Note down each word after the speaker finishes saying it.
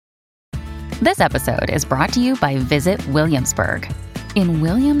This episode is brought to you by Visit Williamsburg. In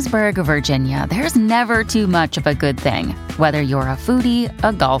Williamsburg, Virginia, there's never too much of a good thing. Whether you're a foodie,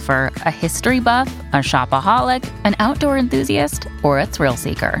 a golfer, a history buff, a shopaholic, an outdoor enthusiast, or a thrill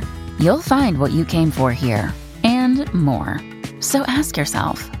seeker, you'll find what you came for here and more. So ask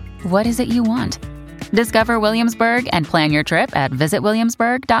yourself, what is it you want? Discover Williamsburg and plan your trip at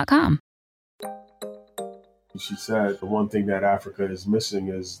visitwilliamsburg.com. She said the one thing that Africa is missing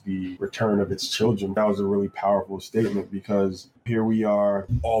is the return of its children. That was a really powerful statement because here we are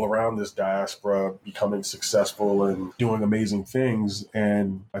all around this diaspora becoming successful and doing amazing things.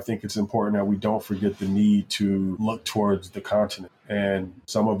 And I think it's important that we don't forget the need to look towards the continent. And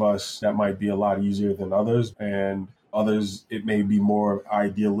some of us, that might be a lot easier than others. And others, it may be more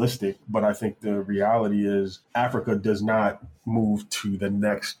idealistic, but I think the reality is Africa does not move to the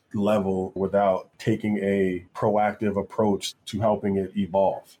next level without taking a proactive approach to helping it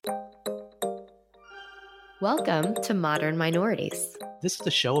evolve. Welcome to Modern Minorities. This is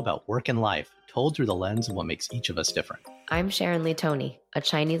a show about work and life, told through the lens of what makes each of us different. I'm Sharon Lee Tony, a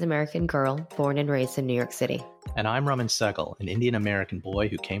Chinese-American girl born and raised in New York City. And I'm Raman Sehgal, an Indian-American boy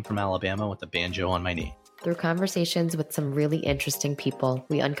who came from Alabama with a banjo on my knee. Through conversations with some really interesting people,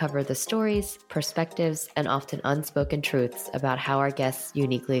 we uncover the stories, perspectives, and often unspoken truths about how our guests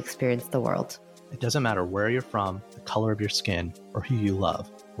uniquely experience the world. It doesn't matter where you're from, the color of your skin, or who you love.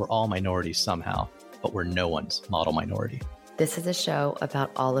 We're all minorities somehow, but we're no one's model minority. This is a show about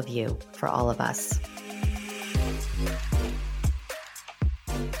all of you, for all of us.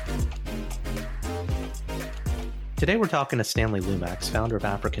 Today we're talking to Stanley Lumax, founder of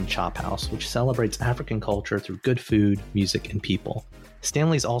African Chop House, which celebrates African culture through good food, music, and people.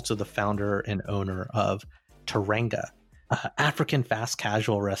 Stanley's also the founder and owner of Teranga, an African fast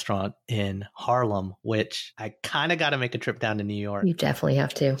casual restaurant in Harlem, which I kind of got to make a trip down to New York. You definitely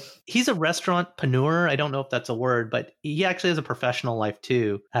have to. He's a restaurantpreneur. I don't know if that's a word, but he actually has a professional life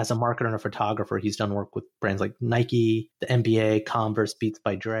too. As a marketer and a photographer, he's done work with brands like Nike, the NBA, Converse, Beats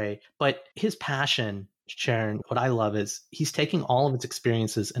by Dre. But his passion, Sharon, what I love is he's taking all of his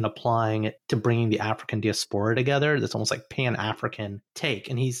experiences and applying it to bringing the African diaspora together. That's almost like Pan-African take.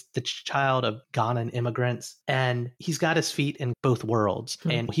 And he's the child of Ghanaian immigrants, and he's got his feet in both worlds.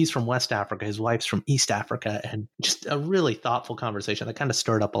 And he's from West Africa. His wife's from East Africa. And just a really thoughtful conversation that kind of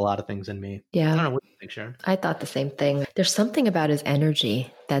stirred up a lot of things in me. Yeah. I don't know. What do you think, Sharon? I thought the same thing. There's something about his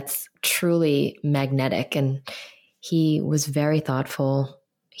energy that's truly magnetic. And he was very thoughtful.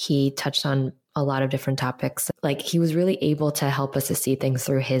 He touched on a lot of different topics. Like, he was really able to help us to see things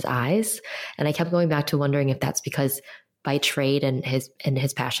through his eyes. And I kept going back to wondering if that's because by trade and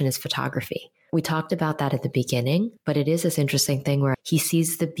his passion is photography. We talked about that at the beginning, but it is this interesting thing where he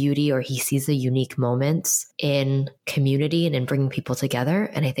sees the beauty or he sees the unique moments in community and in bringing people together.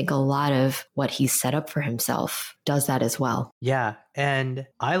 And I think a lot of what he's set up for himself does that as well. Yeah. And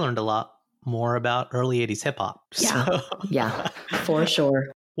I learned a lot more about early 80s hip hop. Yeah, for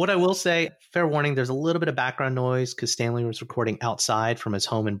sure. What I will say, fair warning, there's a little bit of background noise because Stanley was recording outside from his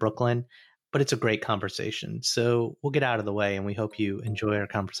home in Brooklyn, but it's a great conversation. So we'll get out of the way, and we hope you enjoy our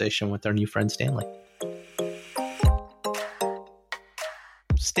conversation with our new friend, Stanley.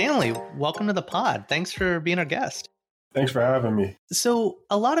 Stanley, welcome to the pod. Thanks for being our guest. Thanks for having me. So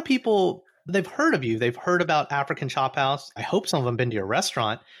a lot of people, they've heard of you. They've heard about African Chop House. I hope some of them been to your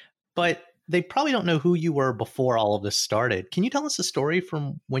restaurant, but they probably don't know who you were before all of this started. Can you tell us a story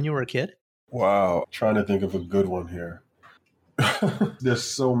from when you were a kid? Wow. Trying to think of a good one here. There's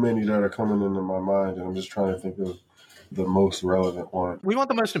so many that are coming into my mind, and I'm just trying to think of the most relevant one. We want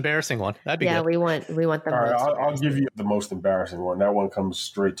the most embarrassing one. That'd be good. Yeah, we want the All right, most. I'll give you the most embarrassing one. That one comes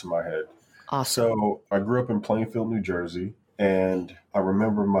straight to my head. Awesome. So I grew up in Plainfield, New Jersey, and I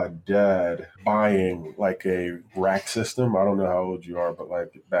remember my dad buying like a rack system. I don't know how old you are, but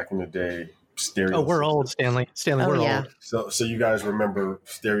like back in the day, stereo. Oh, we're old, Stanley. We're yeah. old. So you guys remember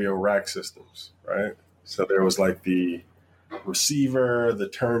stereo rack systems, right? So there was like the receiver, the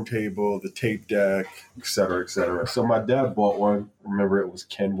turntable, the tape deck, et cetera, et cetera. So my dad bought one. Remember, it was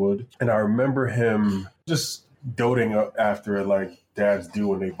Kenwood. And I remember him just doting up after it like dads do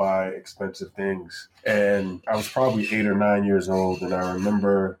when they buy expensive things. And I was probably 8 or 9 years old, and I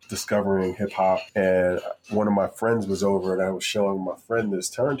remember discovering hip hop, and one of my friends was over, and I was showing my friend this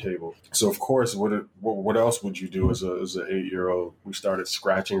turntable. So of course, what else would you do as an 8-year-old? We started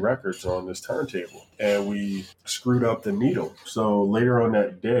scratching records on this turntable, and we screwed up the needle. So later on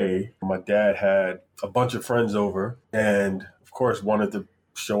that day, my dad had a bunch of friends over, and of course wanted to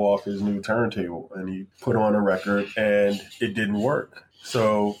show off his new turntable, and he put on a record, and it didn't work.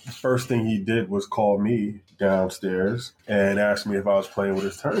 So the first thing he did was call me downstairs and ask me if I was playing with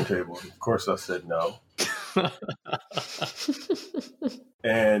his turntable. Of course, I said no.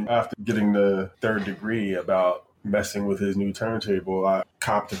 And after getting the third degree about messing with his new turntable, I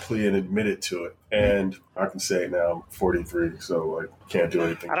copped a plea and admitted to it. And I can say it now, I'm 43, so I can't do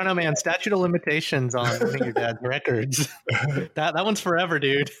anything. I don't know, man. Statute of limitations on one of your dad's records. That one's forever,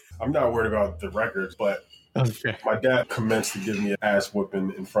 dude. I'm not worried about the records, but Okay. my dad commenced to give me an ass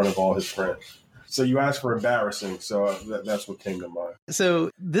whooping in front of all his friends. So you asked for embarrassing, so that's what came to mind.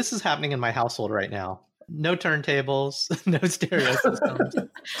 So this is happening in my household right now. No turntables, no stereo systems.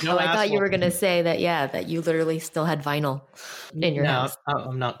 No I thought you were asphalt. going to say that, that you literally still had vinyl in your house.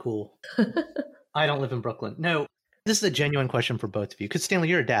 I'm not cool. I don't live in Brooklyn. No, this is a genuine question for both of you. Because Stanley,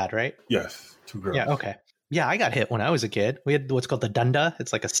 you're a dad, right? Yes, 2 girls. Yeah, okay. Yeah, I got hit when I was a kid. We had what's called the dunda.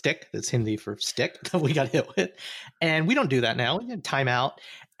 It's like a stick. It's Hindi for stick that we got hit with. And we don't do that now. We have time out.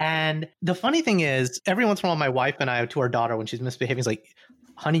 And the funny thing is, every once in a while, my wife and I, to our daughter, when she's misbehaving, is like,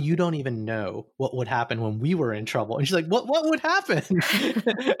 honey, you don't even know what would happen when we were in trouble. And she's like, what would happen?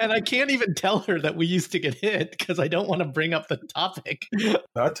 And I can't even tell her that we used to get hit because I don't want to bring up the topic.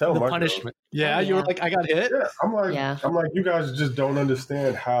 I tell The my punishment. girls. Yeah, you were like, I got hit? Yeah, I'm like, you guys just don't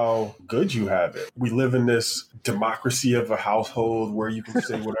understand how good you have it. We live in this democracy of a household where you can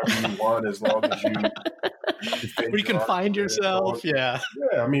say whatever you want as long as you Where you can find yourself. Yeah.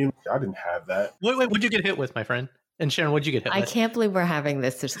 Yeah, I mean, I didn't have that. Wait, what'd you get hit with, my friend? And Sharon, what'd you get hit I with? can't believe we're having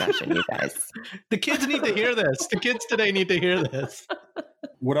this discussion, you guys. The kids need to hear this. The kids today need to hear this.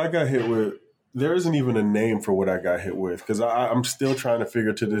 What I got hit with, there isn't even a name for what I got hit with because I'm still trying to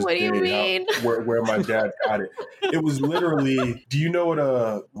figure to this What do day you mean? where my dad got it. It was literally, do you know what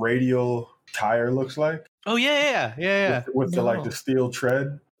a radial tire looks like? Oh, yeah. With No. the steel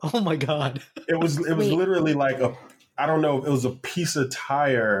tread. Oh, my God. It was Wait. literally like I don't know, it was a piece of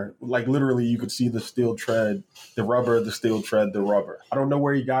tire. Like literally you could see the steel tread, the rubber, the steel tread, the rubber. I don't know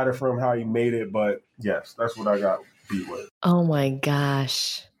where he got it from, how he made it, but yes, that's what I got beat with. Oh my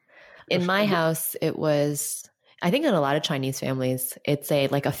gosh. In my house, it was, I think in a lot of Chinese families, it's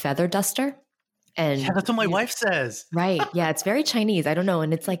like a feather duster. And Yeah, that's what my wife says. Right. Yeah. It's very Chinese. I don't know.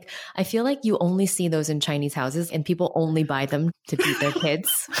 And it's like, I feel like you only see those in Chinese houses and people only buy them to beat their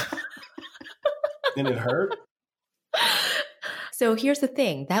kids. And it hurt? So here's the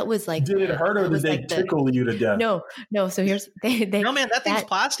thing. That was like, Did it hurt or it did was they like tickle you to death? No. So here's, they No, man, that thing's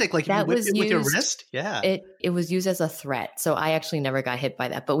plastic. Like, if you that whip was it with your used- wrist. Yeah. It was used as a threat. So I actually never got hit by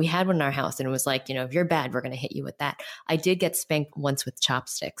that, but we had one in our house and it was like, if you're bad, we're going to hit you with that. I did get spanked once with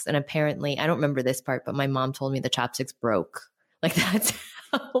chopsticks. And apparently, I don't remember this part, but my mom told me the chopsticks broke. Like that's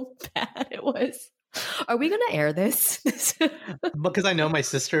how bad it was. Are we going to air this? Because I know my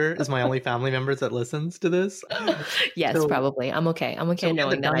sister is my only family member that listens to this. Yes, So- probably. I'm okay. I'm okay So we had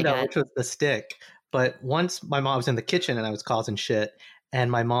knowing the that I dunda, got. which was the stick. But once my mom was in the kitchen and I was causing shit,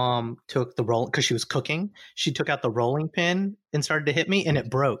 and my mom took the roll because she was cooking. She took out the rolling pin and started to hit me, and it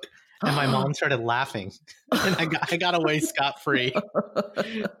broke. And my mom started laughing, and I got away scot free.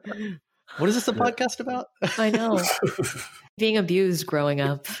 What is this a podcast about? I know. Being abused growing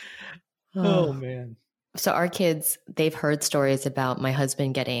up. Oh man. So our kids, they've heard stories about my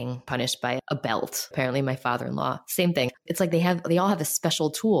husband getting punished by a belt. Apparently my father-in-law, same thing. It's like they all have a special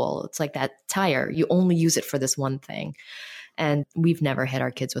tool. It's like that tire. You only use it for this one thing. And we've never hit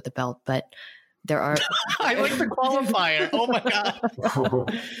our kids with a belt, but there are. I like the qualifier. Oh my God.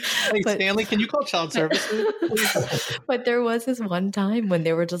 Hey, But- Stanley, can you call child services, please? But there was this one time when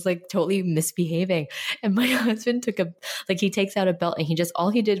they were just like totally misbehaving. And my husband he takes out a belt and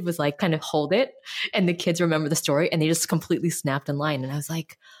all he did was like kind of hold it. And the kids remember the story and they just completely snapped in line. And I was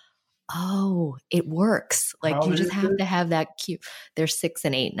like, oh, it works. Like How you old just are have your to have that cue. They're 6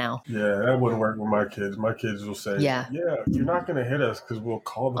 and 8 now. Yeah, that wouldn't work with my kids. My kids will say, Yeah. you're not going to hit us because we'll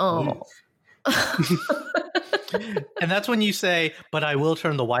call the Oh. police. And that's when you say, but I will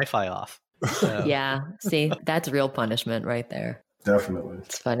turn the Wi-Fi off. So- Yeah. See, that's real punishment right there. Definitely.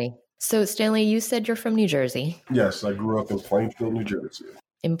 It's funny. So Stanley, you said you're from New Jersey, Yes, I grew up in Plainfield, New Jersey.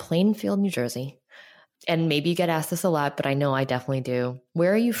 in Plainfield, New Jersey. And maybe you get asked this a lot, but I know I definitely do.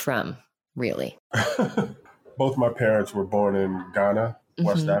 Where are you from, really? Both my parents were born in Ghana,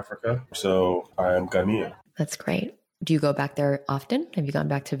 West Mhm. Africa. So I am Ghanaian. That's great. Do you go back there often? Have you gone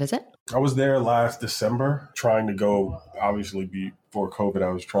back to visit? I was there last December trying to go, obviously before COVID, I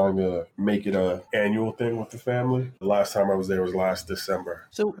was trying to make it a annual thing with the family. The last time I was there was last December.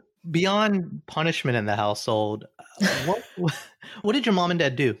 So beyond punishment in the household, what did your mom and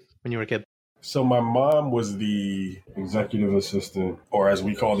dad do when you were a kid? So my mom was the executive assistant, or as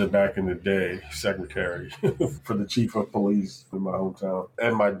we called it back in the day, secretary for the chief of police in my hometown.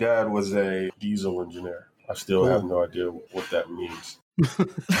 And my dad was a diesel engineer. I still have no idea what that means.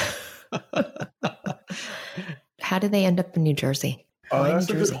 How did they end up in New Jersey? That's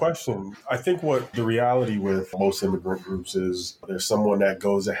a good question. I think what the reality with most immigrant groups is there's someone that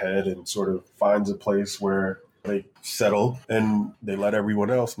goes ahead and sort of finds a place where they settle and they let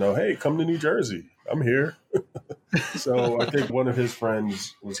everyone else know, hey, come to New Jersey. I'm here. So I think one of his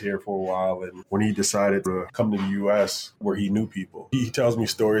friends was here for a while. And when he decided to come to the U.S. where he knew people, he tells me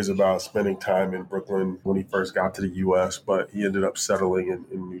stories about spending time in Brooklyn when he first got to the U.S., but he ended up settling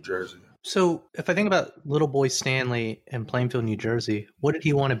in New Jersey. So if I think about little boy Stanley in Plainfield, New Jersey, what did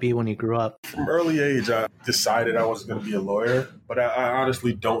he want to be when he grew up? From early age, I decided I was going to be a lawyer, but I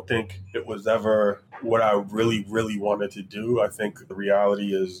honestly don't think it was ever what I really, really wanted to do. I think the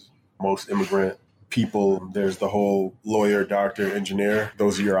reality is most immigrant people, there's the whole lawyer, doctor, engineer.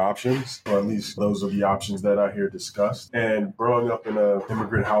 Those are your options, or at least those are the options that I hear discussed. And growing up in an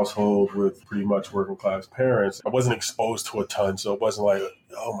immigrant household with pretty much working class parents, I wasn't exposed to a ton. So it wasn't like,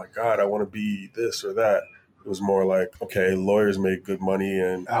 oh my God, I want to be this or that. It was more like, okay, lawyers make good money,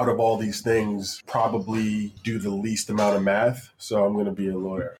 and out of all these things, probably do the least amount of math. So I'm going to be a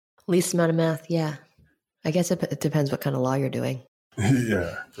lawyer. Least amount of math, yeah. I guess it depends what kind of law you're doing.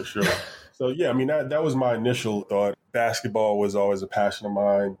 Yeah, for sure. So, yeah, I mean, that was my initial thought. Basketball was always a passion of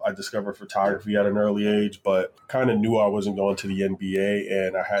mine. I discovered photography at an early age, but kind of knew I wasn't going to the NBA,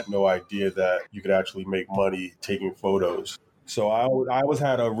 and I had no idea that you could actually make money taking photos. So I always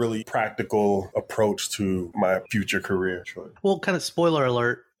had a really practical approach to my future career. Well, kind of spoiler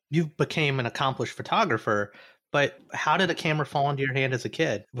alert, you became an accomplished photographer, but how did a camera fall into your hand as a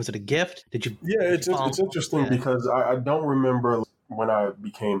kid? Was it a gift? Did you? Yeah, it's interesting because I don't remember when I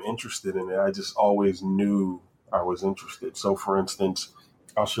became interested in it. I just always knew I was interested. So for instance,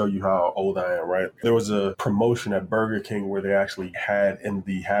 I'll show you how old I am, right? There was a promotion at Burger King where they actually had in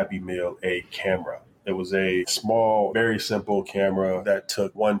the Happy Meal a camera. It was a small, very simple camera that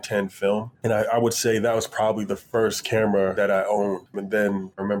took 110 film. And I would say that was probably the first camera that I owned. And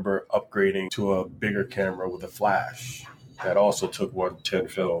then I remember upgrading to a bigger camera with a flash that also took 110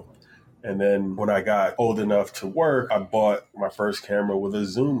 film. And then when I got old enough to work, I bought my first camera with a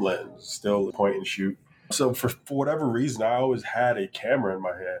zoom lens, still point and shoot. So for whatever reason, I always had a camera in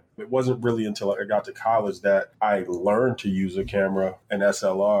my hand. It wasn't really until I got to college that I learned to use a camera, an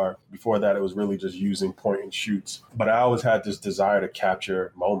SLR. Before that, it was really just using point and shoots. But I always had this desire to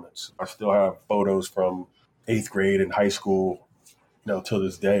capture moments. I still have photos from 8th grade and high school, till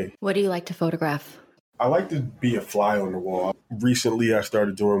this day. What do you like to photograph? I like to be a fly on the wall. Recently, I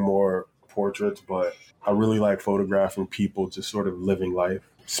started doing more portraits, but I really like photographing people just sort of living life.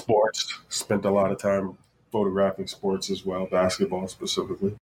 Sports, spent a lot of time photographing sports as well, basketball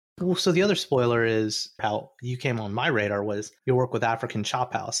specifically. Well, so the other spoiler is how you came on my radar was your work with African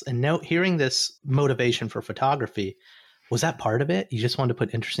Chop House. And hearing this motivation for photography, was that part of it? You just wanted to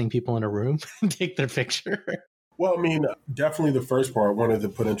put interesting people in a room and take their picture? Well, I mean, definitely the first part, I wanted to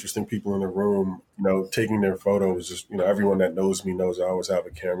put interesting people in the room, taking their photos. Just, everyone that knows me knows I always have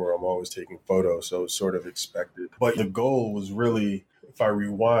a camera. I'm always taking photos. So it's sort of expected. But the goal was really, if I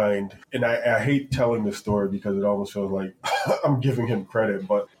rewind, and I hate telling this story because it almost feels like I'm giving him credit,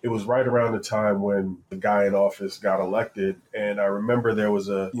 but it was right around the time when the guy in office got elected. And I remember there was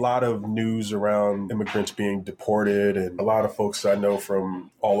a lot of news around immigrants being deported, and a lot of folks I know from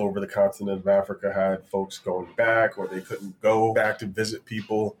all over the continent of Africa had folks going back, or they couldn't go back to visit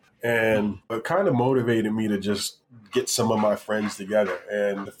people. And it kind of motivated me to just get some of my friends together.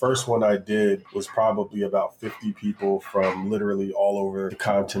 And the first one I did was probably about 50 people from literally all over the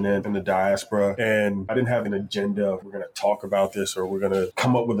continent and the diaspora. And I didn't have an agenda. We're going to talk about this or we're going to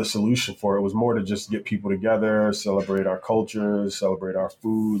come up with a solution for it. It was more to just get people together, celebrate our cultures, celebrate our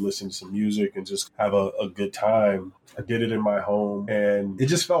food, listen to some music, and just have a good time. I did it in my home and it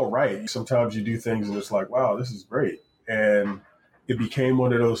just felt right. Sometimes you do things and it's like, wow, this is great. And it became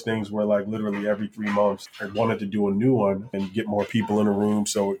one of those things where like literally every 3 months I wanted to do a new one and get more people in a room.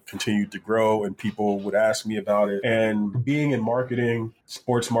 So it continued to grow and people would ask me about it. And being in marketing,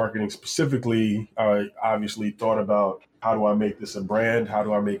 sports marketing specifically, I obviously thought about how do I make this a brand? How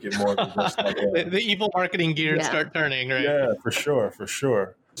do I make it more than just like the evil marketing gears start turning, right? Yeah, for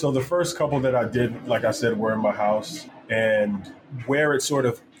sure. So the first couple that I did, like I said, were in my house. And where it sort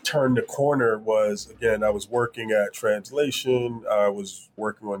of turned the corner was, again, I was working at Translation. I was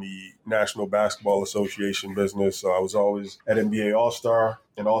working on the National Basketball Association business. So I was always at NBA All-Star,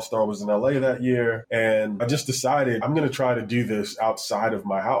 and All-Star was in LA that year. And I just decided I'm going to try to do this outside of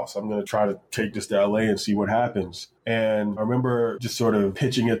my house. I'm going to try to take this to LA and see what happens. And I remember just sort of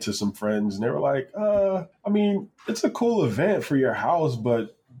pitching it to some friends, and they were like, I mean, it's a cool event for your house,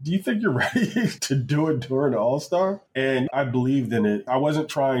 but do you think you're ready to do it during the All-Star? And I believed in it. I wasn't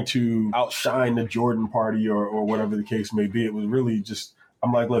trying to outshine the Jordan party or whatever the case may be. It was really just,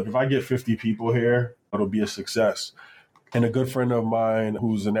 I'm like, look, if I get 50 people here, it'll be a success. And a good friend of mine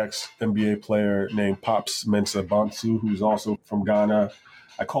who's an ex-NBA player named Pops Mensah Bonsu, who's also from Ghana,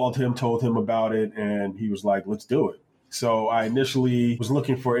 I called him, told him about it, and he was like, let's do it. So I initially was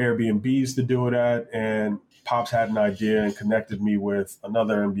looking for Airbnbs to do it at, and Pops had an idea and connected me with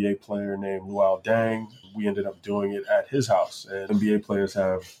another NBA player named Luol Deng. We ended up doing it at his house, and NBA players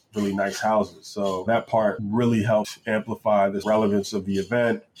have really nice houses. So that part really helped amplify the relevance of the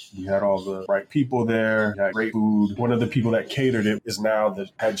event. We had all the right people there, we had great food. One of the people that catered it is now the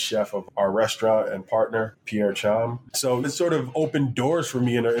head chef of our restaurant and partner, Pierre Cham. So it sort of opened doors for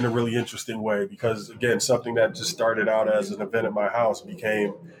me in a really interesting way because, again, something that just started out as an event at my house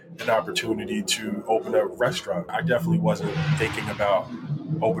became an opportunity to open a restaurant. I definitely wasn't thinking about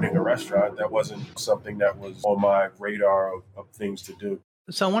opening a restaurant. That wasn't something that was on my radar of things to do.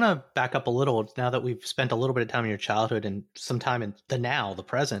 So I want to back up a little now that we've spent a little bit of time in your childhood and some time in the now, the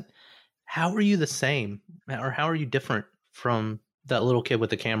present. How are you the same, or how are you different from that little kid with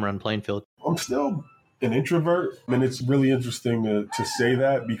the camera in Plainfield? I'm still an introvert. And it's really interesting to say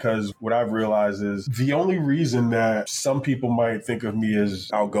that because what I've realized is the only reason that some people might think of me as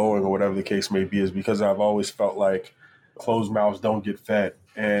outgoing or whatever the case may be is because I've always felt like closed mouths don't get fed.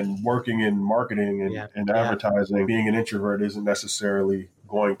 And working in marketing and advertising, being an introvert isn't necessarily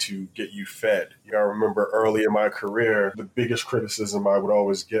going to get you fed. You know, I remember early in my career, the biggest criticism I would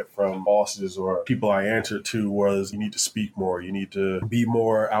always get from bosses or people I answered to was, you need to speak more, you need to be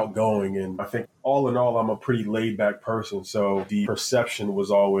more outgoing. And I think all in all, I'm a pretty laid back person. So the perception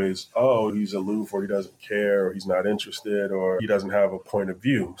was always, oh, he's aloof or he doesn't care or he's not interested or he doesn't have a point of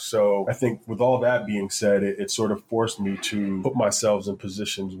view. So I think with all that being said, it sort of forced me to put myself in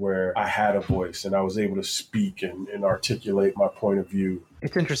positions where I had a voice and I was able to speak and articulate my point of view.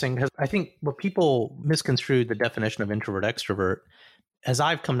 It's interesting because I think where people misconstrue the definition of introvert extrovert, as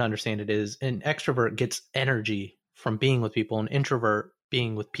I've come to understand it, is an extrovert gets energy from being with people. An introvert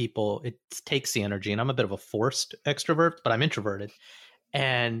being with people, it takes the energy. And I'm a bit of a forced extrovert, but I'm introverted.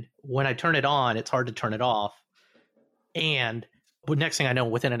 And when I turn it on, it's hard to turn it off. And the next thing I know,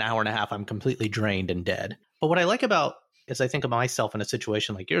 within an hour and a half, I'm completely drained and dead. But what I like about as I think of myself in a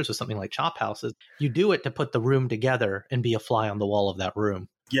situation like yours with something like Chop House is you do it to put the room together and be a fly on the wall of that room.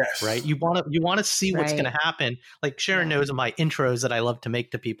 Yes. Right. You want to see what's going to happen. Like Sharon knows in my intros that I love to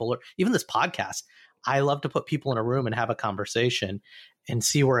make to people, or even this podcast, I love to put people in a room and have a conversation and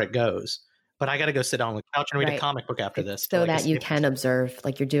see where it goes. But I got to go sit on the couch and read a comic book after this. So that you can observe,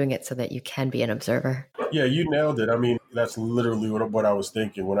 like you're doing it so that you can be an observer. Yeah, you nailed it. I mean, that's literally what I was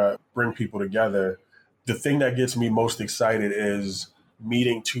thinking when I bring people together. The thing that gets me most excited is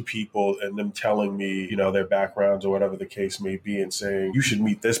meeting two people and them telling me, you know, their backgrounds or whatever the case may be and saying, you should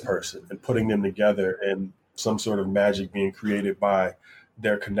meet this person, and putting them together and some sort of magic being created by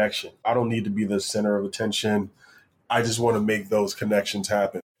their connection. I don't need to be the center of attention. I just want to make those connections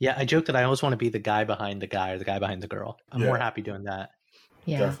happen. Yeah, I joke that I always want to be the guy behind the guy or the guy behind the girl. I'm more happy doing that.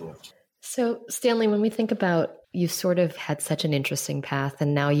 Yeah. Definitely. So, Stanley, when we think about you sort of had such an interesting path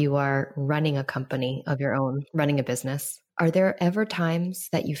and now you are running a company of your own, running a business. Are there ever times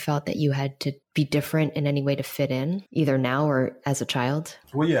that you felt that you had to be different in any way to fit in, either now or as a child?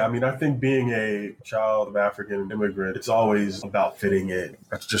 Well, yeah, I mean, I think being a child of African immigrant, it's always about fitting in.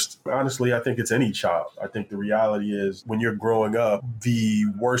 That's just, honestly, I think it's any child. I think the reality is when you're growing up, the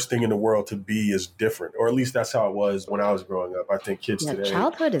worst thing in the world to be is different, or at least that's how it was when I was growing up. I think kids today...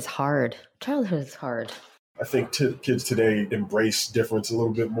 Childhood is hard. Childhood is hard. I think kids today embrace difference a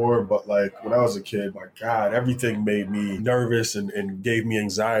little bit more, but like when I was a kid, my God, everything made me nervous and gave me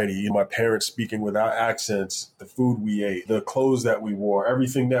anxiety. You know, my parents speaking without accents, the food we ate, the clothes that we wore,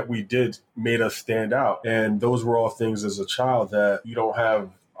 everything that we did made us stand out. And those were all things as a child that you don't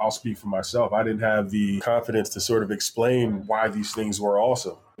have. I'll speak for myself. I didn't have the confidence to sort of explain why these things were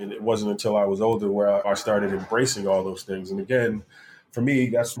awesome. And it wasn't until I was older where I started embracing all those things. And again, for me,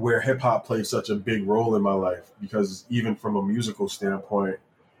 that's where hip hop played such a big role in my life, because even from a musical standpoint,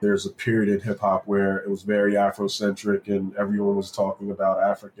 there's a period in hip hop where it was very Afrocentric and everyone was talking about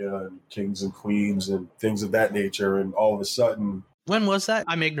Africa and kings and queens and things of that nature. And all of a sudden, When was that?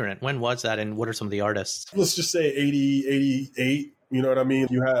 I'm ignorant. When was that? And what are some of the artists? Let's just say 80, 88. You know what I mean?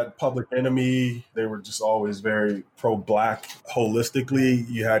 You had Public Enemy. They were just always very pro-Black holistically.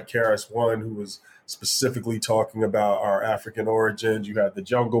 You had KRS-One, who was specifically talking about our African origins. You had the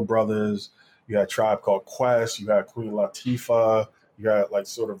Jungle Brothers. You had Tribe Called Quest. You had Queen Latifah. You had like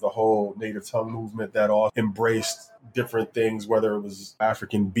sort of the whole native tongue movement that all embraced different things, whether it was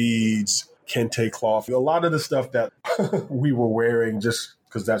African beads, kente cloth. A lot of the stuff that we were wearing just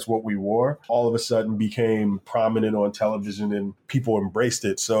because that's what we wore, all of a sudden became prominent on television and people embraced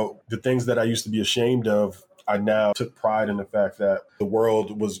it. So the things that I used to be ashamed of, I now took pride in the fact that the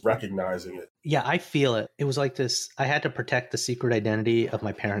world was recognizing it. Yeah, I feel it. It was like this. I had to protect the secret identity of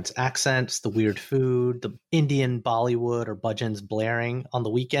my parents' accents, the weird food, the Indian Bollywood or bhajans blaring on the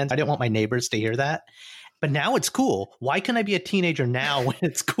weekends. I didn't want my neighbors to hear that. But now it's cool. Why can I be a teenager now when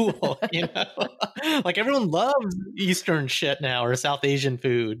it's cool? You know, like everyone loves Eastern shit now or South Asian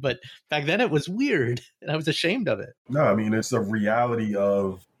food. But back then it was weird and I was ashamed of it. No, I mean, it's a reality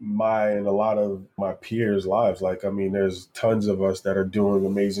of my and a lot of my peers' lives. Like, I mean, there's tons of us that are doing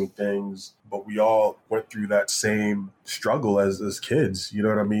amazing things, but we all went through that same struggle as kids. You know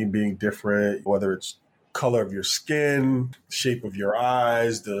what I mean? Being different, whether it's color of your skin, shape of your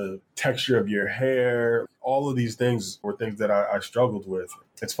eyes, the texture of your hair, all of these things were things that I struggled with.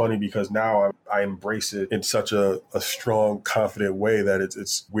 It's funny because now I embrace it in such a strong, confident way that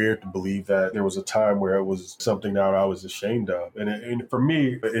it's weird to believe that there was a time where it was something that I was ashamed of. And for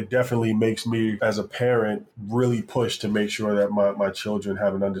me, it definitely makes me, as a parent, really push to make sure that my children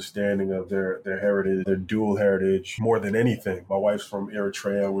have an understanding of their heritage, their dual heritage, more than anything. My wife's from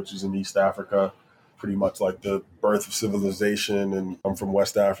Eritrea, which is in East Africa, pretty much like the birth of civilization, and I'm from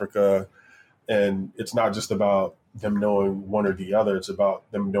West Africa. And it's not just about them knowing one or the other, it's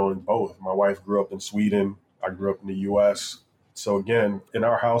about them knowing both. My wife grew up in Sweden, I grew up in the US. So again, in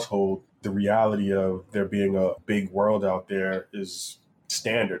our household, the reality of there being a big world out there is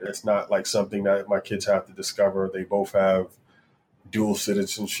standard. It's not like something that my kids have to discover. They both have dual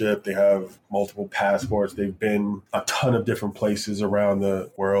citizenship. They have multiple passports. They've been a ton of different places around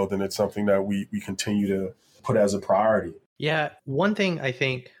the world. And it's something that we continue to put as a priority. Yeah. One thing I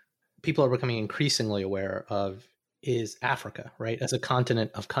think people are becoming increasingly aware of is Africa, right? As a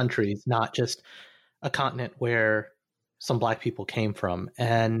continent of countries, not just a continent where some Black people came from.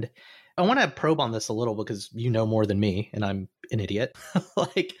 And I want to probe on this a little because you know more than me and I'm an idiot.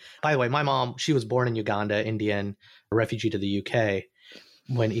 Like, by the way, my mom, she was born in Uganda, Indian, a refugee to the UK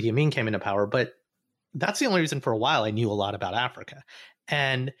when Idi Amin came into power. But that's the only reason for a while I knew a lot about Africa.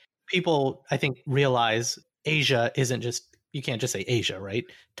 And people, I think, realize Asia isn't just, you can't just say Asia, right?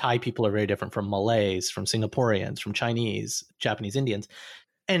 Thai people are very different from Malays, from Singaporeans, from Chinese, Japanese, Indians.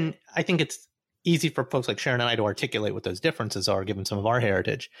 And I think it's easy for folks like Sharon and I to articulate what those differences are, given some of our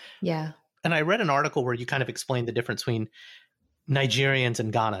heritage. Yeah. And I read an article where you kind of explained the difference between Nigerians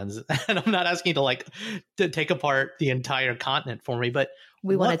and Ghanans. And I'm not asking you to take apart the entire continent for me, but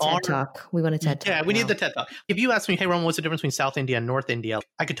we want a TED Talk. We want a TED Talk. Yeah, we need the TED Talk. If you ask me, hey, Roman, what's the difference between South India and North India?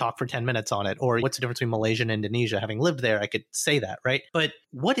 I could talk for 10 minutes on it. Or what's the difference between Malaysia and Indonesia? Having lived there, I could say that, right? But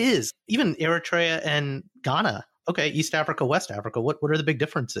what is, even Eritrea and Ghana, okay, East Africa, West Africa, what are the big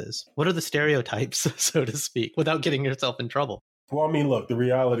differences? What are the stereotypes, so to speak, without getting yourself in trouble? Well, I mean, look, the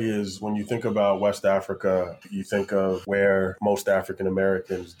reality is when you think about West Africa, you think of where most African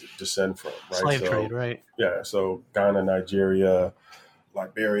Americans descend from, right? Slave trade, right? Yeah. So Ghana, Nigeria,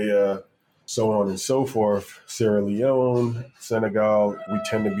 Liberia, so on and so forth. Sierra Leone, Senegal, we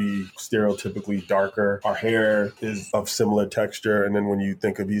tend to be stereotypically darker. Our hair is of similar texture. And then when you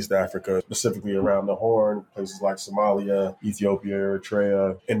think of East Africa, specifically around the Horn, places like Somalia, Ethiopia,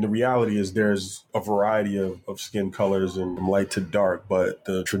 Eritrea, and the reality is there's a variety of skin colors and from light to dark, but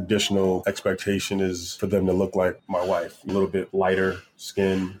the traditional expectation is for them to look like my wife, a little bit lighter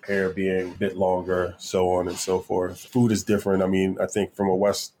skin, hair being a bit longer, so on and so forth. Food is different. I mean, I think from a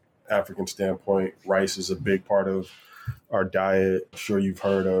West African standpoint, rice is a big part of our diet. I'm sure you've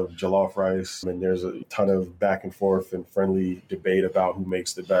heard of jollof rice, and there's a ton of back and forth and friendly debate about who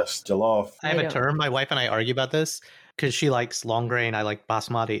makes the best jollof. I have a term. My wife and I argue about this because she likes long grain, I like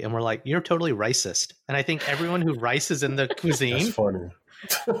basmati, and we're like, you're totally racist. And I think everyone who rice is in the cuisine, that's funny.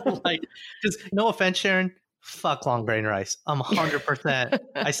 Like, just no offense, Sharon. Fuck long grain rice. I'm 100%.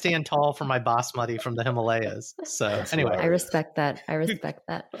 I stand tall for my basmati from the Himalayas. So anyway. I respect that.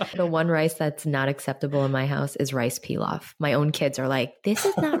 The one rice that's not acceptable in my house is rice pilaf. My own kids are like, this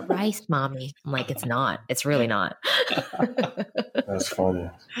is not rice, mommy. I'm like, it's not. It's really not. That's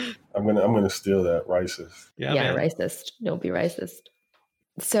funny. I'm gonna steal that. Racist. Yeah, racist. Don't be racist.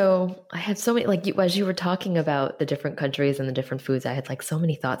 So I had so many, like as you were talking about the different countries and the different foods, I had like so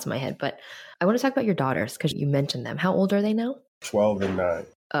many thoughts in my head. But I want to talk about your daughters because you mentioned them. How old are they now? 12 and 9.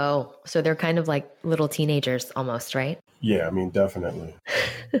 Oh, so they're kind of like little teenagers almost, right? Yeah, I mean, definitely.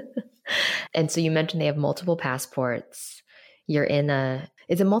 And so you mentioned they have multiple passports. You're in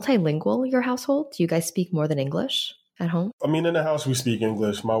is it multilingual, your household? Do you guys speak more than English at home? I mean, in the house, we speak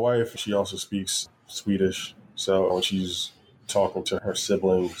English. My wife, she also speaks Swedish. So when she's talking to her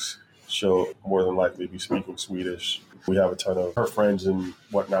siblings, she'll more than likely be speaking Swedish. We have a ton of her friends and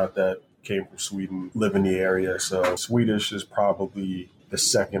whatnot that came from Sweden, live in the area. So Swedish is probably the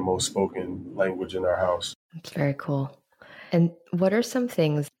second most spoken language in our house. It's very cool. And what are some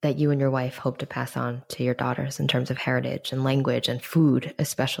things that you and your wife hope to pass on to your daughters in terms of heritage and language and food,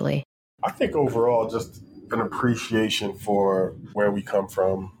 especially? I think overall, just an appreciation for where we come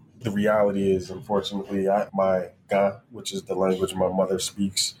from. The reality is, unfortunately, my Ga, which is the language my mother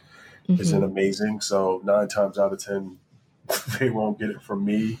speaks, isn't amazing. So 9 times out of 10, they won't get it from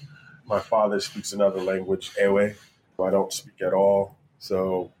me. My father speaks another language, Ewe. I don't speak at all.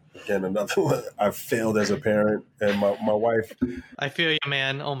 So again, I've failed as a parent, and my wife. I feel you,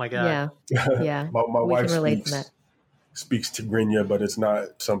 man. Oh my God. Yeah. my We wife can relate to that. speaks Tigrinya, but it's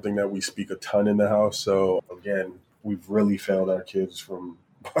not something that we speak a ton in the house. So again, we've really failed our kids from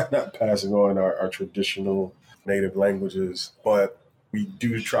not passing on our traditional native languages, but we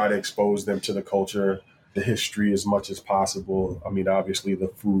do try to expose them to the culture, the history as much as possible. I mean, obviously the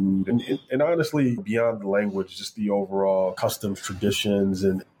food and honestly, beyond the language, just the overall customs, traditions,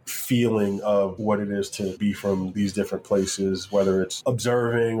 and feeling of what it is to be from these different places, whether it's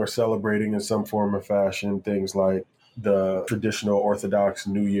observing or celebrating in some form or fashion, things like the traditional Orthodox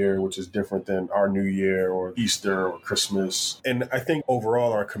New Year, which is different than our New Year or Easter or Christmas. And I think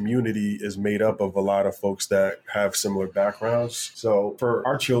overall our community is made up of a lot of folks that have similar backgrounds. So for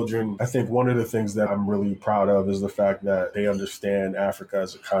our children, I think one of the things that I'm really proud of is the fact that they understand Africa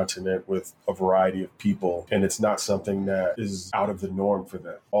as a continent with a variety of people. And it's not something that is out of the norm for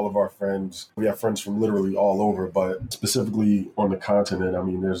them. All of our friends, we have friends from literally all over, but specifically on the continent, I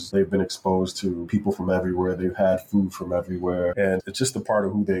mean, they've been exposed to people from everywhere. They've had food from everywhere, and it's just a part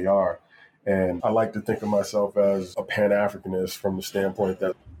of who they are. And I like to think of myself as a Pan-Africanist from the standpoint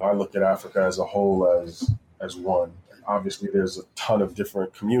that I look at Africa as a whole, as one. Obviously, there's a ton of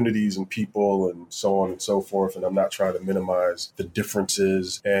different communities and people and so on and so forth, and I'm not trying to minimize the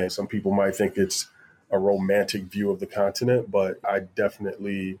differences. And some people might think it's a romantic view of the continent, but I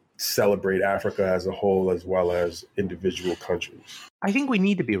definitely celebrate Africa as a whole as well as individual countries. I think we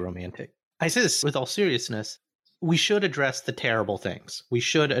need to be romantic. I say this with all seriousness. We should address the terrible things. We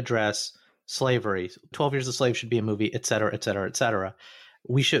should address slavery. 12 Years a Slave should be a movie, et cetera, et cetera, et cetera.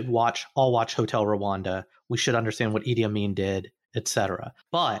 We should all watch Hotel Rwanda. We should understand what Idi Amin did, et cetera.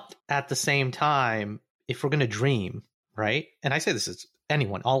 But at the same time, if we're going to dream, right? And I say this is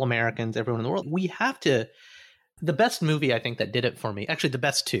anyone, all Americans, everyone in the world, we have to. The best movie I think that did it for me, actually the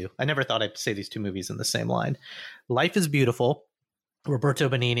best two. I never thought I'd say these two movies in the same line. Life is Beautiful. Roberto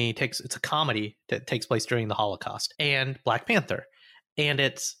Benigni it's a comedy that takes place during the Holocaust, and Black Panther. And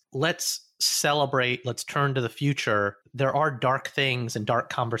it's let's celebrate, let's turn to the future. There are dark things and dark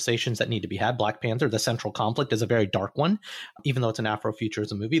conversations that need to be had. Black Panther, the central conflict, is a very dark one, even though it's an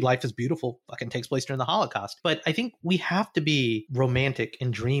Afrofuturism movie. Life is Beautiful fucking takes place during the Holocaust. But I think we have to be romantic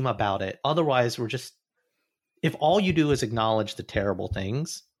and dream about it. Otherwise, if all you do is acknowledge the terrible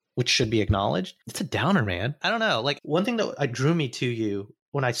things, which should be acknowledged, it's a downer, man. I don't know. Like, one thing that drew me to you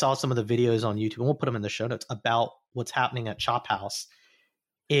when I saw some of the videos on YouTube, and we'll put them in the show notes, about what's happening at Chop House,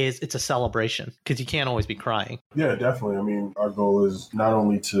 is it's a celebration, because you can't always be crying. Yeah, definitely. I mean, our goal is not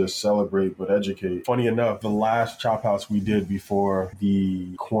only to celebrate, but educate. Funny enough, the last Chop House we did before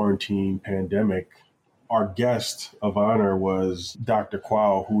the quarantine pandemic, our guest of honor was Dr.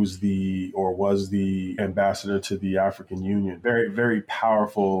 Kwao, was the ambassador to the African Union. Very, very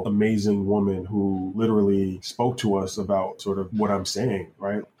powerful, amazing woman who literally spoke to us about sort of what I'm saying,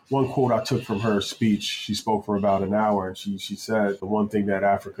 right? One quote I took from her speech, she spoke for about an hour, and she said, the one thing that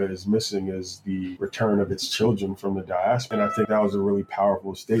Africa is missing is the return of its children from the diaspora. And I think that was a really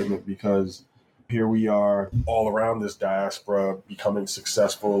powerful statement, because here we are all around this diaspora becoming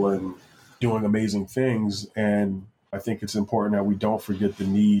successful and doing amazing things. And I think it's important that we don't forget the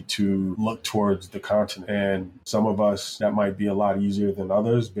need to look towards the continent. And some of us, that might be a lot easier than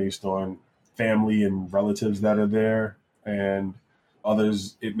others based on family and relatives that are there. And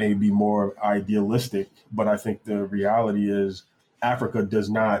others, it may be more idealistic. But I think the reality is Africa does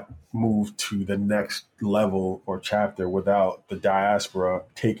not move to the next level or chapter without the diaspora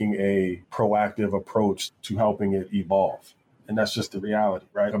taking a proactive approach to helping it evolve. And that's just the reality,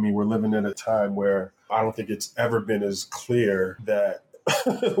 right? I mean, we're living in a time where I don't think it's ever been as clear that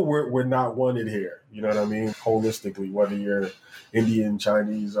we're not wanted here. You know what I mean? Holistically, whether you're Indian,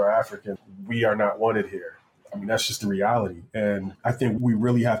 Chinese, or African, we are not wanted here. I mean, that's just the reality. And I think we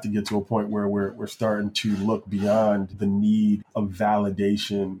really have to get to a point where we're starting to look beyond the need of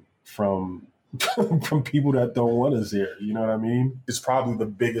validation from from people that don't want us here. You know what I mean? It's probably the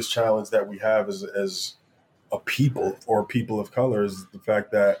biggest challenge that we have as a people or people of color is the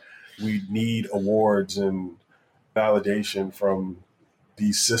fact that we need awards and validation from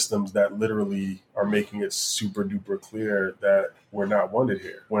these systems that literally are making it super duper clear that we're not wanted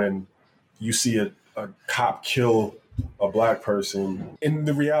here. When you see a cop kill a black person, and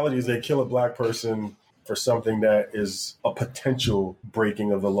the reality is they kill a black person for something that is a potential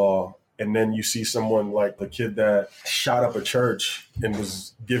breaking of the law. And then you see someone like the kid that shot up a church and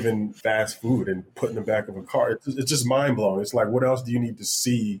was given fast food and put in the back of a car. It's just mind blowing. It's like, what else do you need to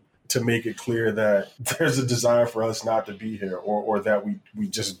see to make it clear that there's a desire for us not to be here or that we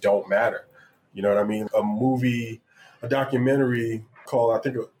just don't matter? You know what I mean? A documentary called, I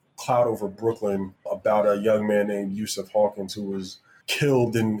think, Cloud Over Brooklyn, about a young man named Yusuf Hawkins who was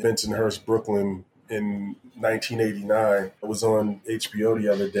killed in Bensonhurst, Brooklyn in 1989. It was on HBO the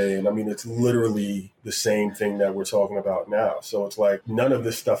other day. And I mean, it's literally the same thing that we're talking about now. So it's like, none of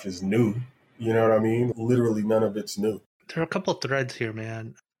this stuff is new. You know what I mean? Literally none of it's new. There are a couple of threads here,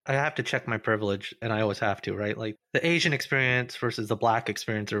 man. I have to check my privilege, and I always have to, right? Like the Asian experience versus the Black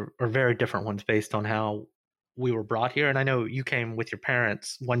experience are very different ones based on how we were brought here. And I know you came with your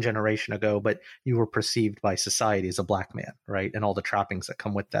parents one generation ago, but you were perceived by society as a Black man, right? And all the trappings that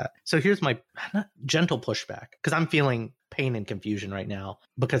come with that. So here's my gentle pushback, because I'm feeling pain and confusion right now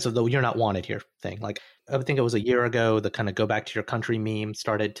because of the "you're not wanted here" thing. Like, I think it was a year ago, the kind of "go back to your country" meme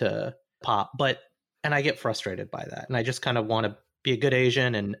started to pop, and I get frustrated by that. And I just kind of want to be a good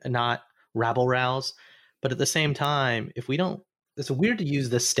Asian and not rabble rouse. But at the same time, if we don't, it's weird to use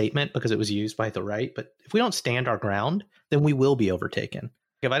this statement because it was used by the right, but if we don't stand our ground, then we will be overtaken.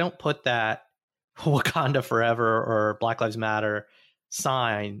 If I don't put that Wakanda Forever or Black Lives Matter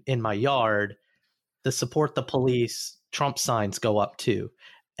sign in my yard, the support the police Trump signs go up too.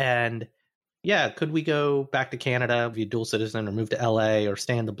 And yeah, could we go back to Canada, be a dual citizen, or move to LA, or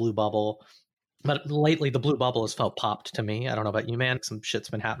stay in the blue bubble? But lately the blue bubble has felt popped to me. I don't know about you, man. Some shit's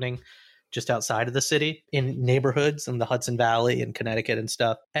been happening just outside of the city in neighborhoods in the Hudson Valley and Connecticut and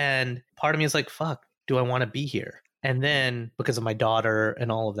stuff. And part of me is like, fuck, do I want to be here? And then because of my daughter and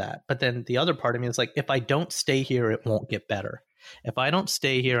all of that. But then the other part of me is like, if I don't stay here, it won't get better. If I don't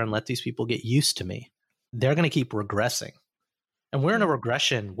stay here and let these people get used to me, they're going to keep regressing. And we're in a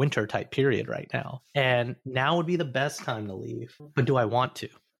regression winter type period right now. And now would be the best time to leave. But do I want to?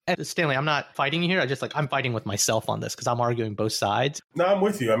 And Stanley, I'm not fighting you here. I'm fighting with myself on this because I'm arguing both sides. No, I'm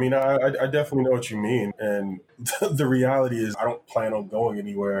with you. I mean, I definitely know what you mean. And the reality is I don't plan on going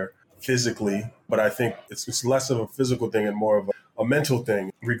anywhere physically, but I think it's less of a physical thing and more of a mental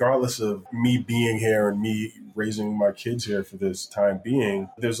thing. Regardless of me being here and me raising my kids here for this time being,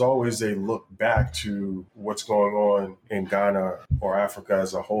 there's always a look back to what's going on in Ghana or Africa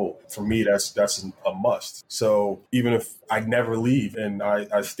as a whole. For me, that's a must. So even if I never leave and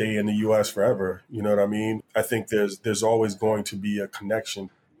I stay in the U.S. forever, you know what I mean? I think there's always going to be a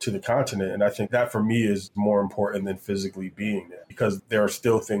connection to the continent. And I think that for me is more important than physically being there, because there are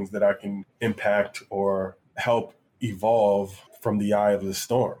still things that I can impact or help evolve from the eye of the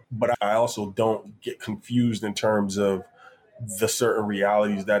storm. But I also don't get confused in terms of the certain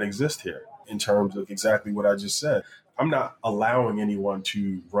realities that exist here, in terms of exactly what I just said. I'm not allowing anyone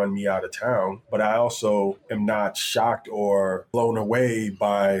to run me out of town, but I also am not shocked or blown away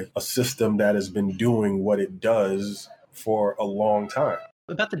by a system that has been doing what it does for a long time.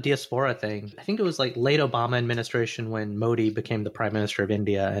 About the diaspora thing, I think it was like late Obama administration when Modi became the prime minister of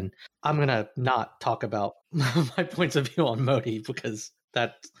India. And I'm going to not talk about my points of view on Modi because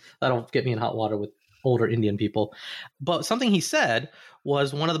that'll get me in hot water with older Indian people. But something he said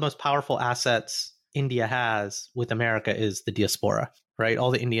was one of the most powerful assets India has with America is the diaspora, right?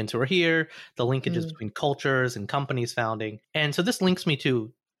 All the Indians who are here, the linkages between cultures and companies founding. And so this links me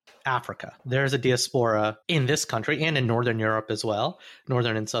to Africa. There's a diaspora in this country and in Northern Europe as well,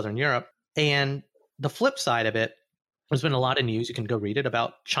 Northern and Southern Europe. And the flip side of it, there's been a lot of news, you can go read it,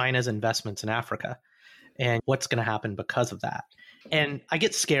 about China's investments in Africa and what's going to happen because of that. And I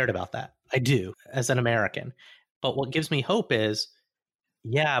get scared about that. I do, as an American. But what gives me hope is,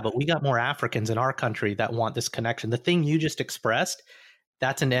 yeah, but we got more Africans in our country that want this connection. The thing you just expressed,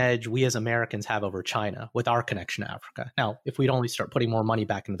 that's an edge we as Americans have over China with our connection to Africa. Now, if we'd only start putting more money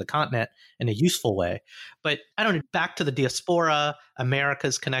back into the continent in a useful way. But I don't know, back to the diaspora,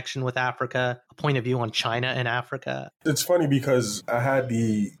 America's connection with Africa, a point of view on China and Africa. It's funny because I had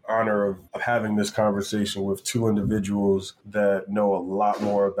the honor of having this conversation with two individuals that know a lot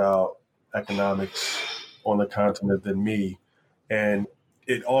more about economics on the continent than me. And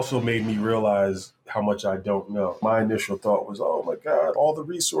it also made me realize how much I don't know. My initial thought was, oh my God, all the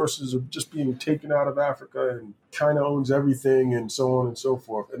resources are just being taken out of Africa and China owns everything and so on and so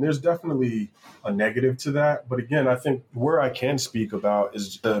forth. And there's definitely a negative to that. But again, I think where I can speak about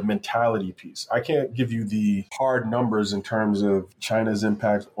is the mentality piece. I can't give you the hard numbers in terms of China's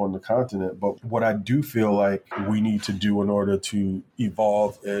impact on the continent. But what I do feel like we need to do in order to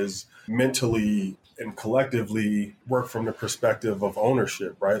evolve is mentally and collectively work from the perspective of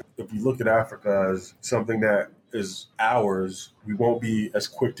ownership, right? If we look at Africa as something that is ours, we won't be as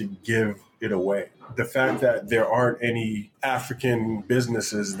quick to give it away. The fact that there aren't any African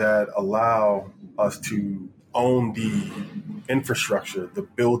businesses that allow us to own the infrastructure, the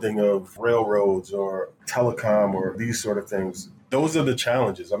building of railroads or telecom or these sort of things, those are the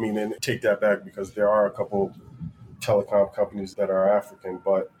challenges. I mean, and take that back because there are a couple telecom companies that are African,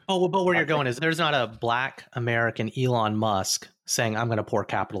 but where you're going is there's not a Black American Elon Musk saying I'm going to pour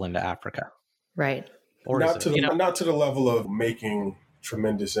capital into Africa, right? Or not to the level of making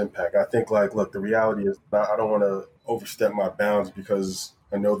tremendous impact. I think look, the reality is I don't want to overstep my bounds because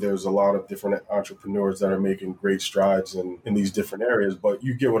I know there's a lot of different entrepreneurs that are making great strides in these different areas, but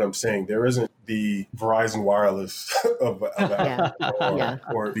you get what I'm saying. There isn't the Verizon Wireless of Africa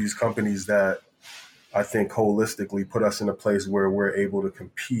or these companies that I think holistically put us in a place where we're able to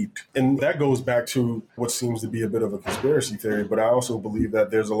compete. And that goes back to what seems to be a bit of a conspiracy theory, but I also believe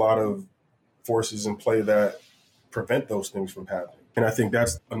that there's a lot of forces in play that prevent those things from happening. And I think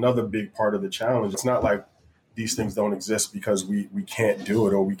that's another big part of the challenge. It's not like these things don't exist because we can't do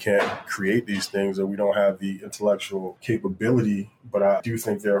it or we can't create these things or we don't have the intellectual capability. But I do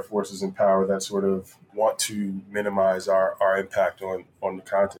think there are forces in power that sort of want to minimize our impact on the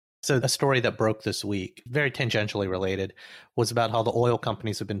continent. So a story that broke this week, very tangentially related, was about how the oil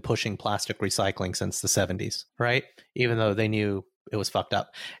companies have been pushing plastic recycling since the 70s, right? Even though they knew it was fucked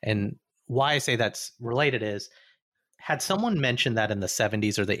up. And why I say that's related is, had someone mentioned that in the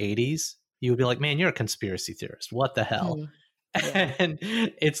 70s or the 80s, you would be like, man, you're a conspiracy theorist. What the hell? Yeah. And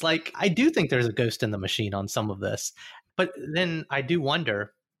it's like, I do think there's a ghost in the machine on some of this. But then I do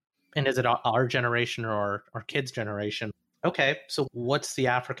wonder, and is it our generation or our kids' generation? Okay, so what's the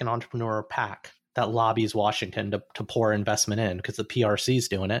African entrepreneur pack that lobbies Washington to pour investment in because the PRC is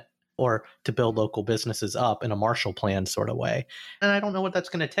doing it, or to build local businesses up in a Marshall Plan sort of way? And I don't know what that's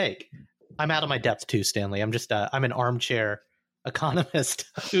going to take. I'm out of my depth too, Stanley. I'm just I'm an armchair economist,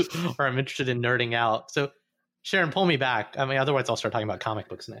 or I'm interested in nerding out. So Sharon, pull me back. I mean, otherwise I'll start talking about comic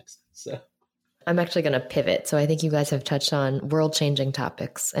books next. So I'm actually going to pivot. So I think you guys have touched on world-changing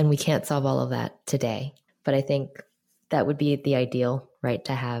topics, and we can't solve all of that today. But I think that would be the ideal, right?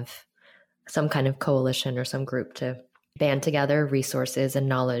 To have some kind of coalition or some group to band together resources and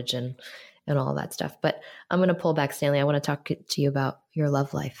knowledge and all that stuff. But I'm going to pull back, Stanley. I want to talk to you about your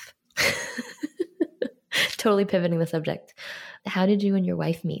love life. Totally pivoting the subject. How did you and your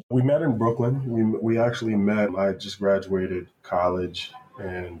wife meet? We met in Brooklyn. We actually met. I just graduated college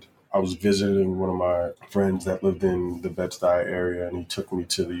and I was visiting one of my friends that lived in the Bed-Stuy area, and he took me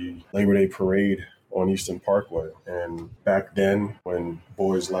to the Labor Day parade on Eastern Parkway. And back then, when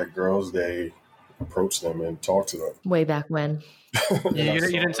boys like girls, they approached them and talked to them. Way back when. You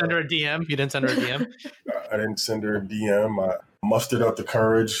didn't send her a DM? You didn't send her a DM? I didn't send her a DM. I mustered up the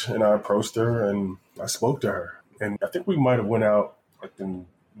courage and I approached her and I spoke to her. And I think we might have went out like the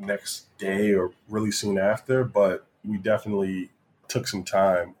next day or really soon after, but we definitely took some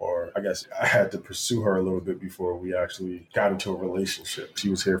time, or I guess I had to pursue her a little bit before we actually got into a relationship. She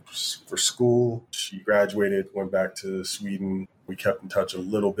was here for school. She graduated, went back to Sweden. We kept in touch a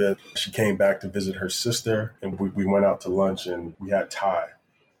little bit. She came back to visit her sister, and we went out to lunch, and we had Thai.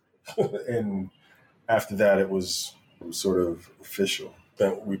 And after that, it was sort of official.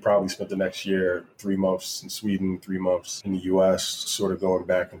 Then we probably spent the next year, 3 months in Sweden, 3 months in the U.S., sort of going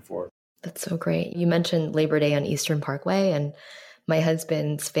back and forth. That's so great. You mentioned Labor Day on Eastern Parkway, and my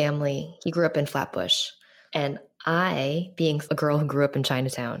husband's family, he grew up in Flatbush. And I, being a girl who grew up in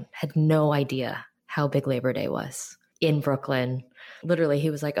Chinatown, had no idea how big Labor Day was in Brooklyn. Literally,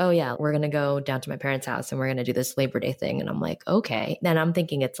 he was like, oh yeah, we're going to go down to my parents' house and we're going to do this Labor Day thing. And I'm like, okay. Then I'm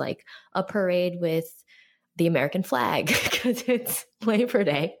thinking it's like a parade with the American flag because it's Labor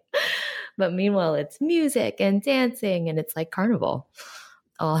Day. But meanwhile, it's music and dancing and it's like carnival.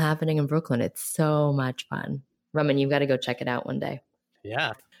 all happening in Brooklyn. It's so much fun. Raman, you've got to go check it out one day.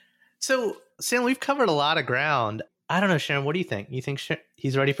 Yeah. So, Sam, we've covered a lot of ground. I don't know, Sharon, what do you think? You think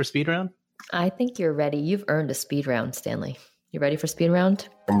he's ready for speed round? I think you're ready. You've earned a speed round, Stanley. You ready for speed round?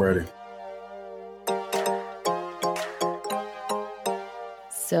 I'm ready.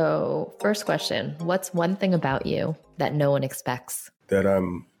 So, first question. What's one thing about you that no one expects? That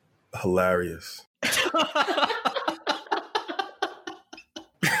I'm hilarious.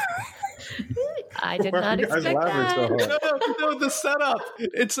 I did not expect that. So No, the setup.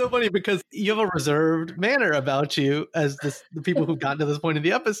 It's so funny because you have a reserved manner about you as the people who've gotten to this point in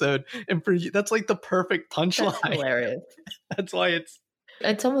the episode. And for you, that's like the perfect punchline. That's hilarious. That's why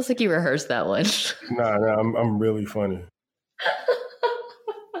It's almost like you rehearsed that one. No, I'm really funny.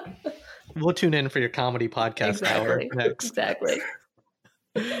 We'll tune in for your comedy podcast hour next. Exactly.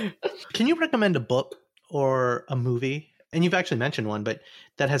 Can you recommend a book or a movie? And you've actually mentioned one, but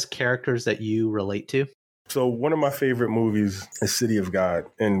that has characters that you relate to? So one of my favorite movies is City of God.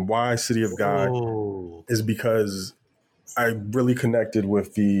 And why City of God is because I really connected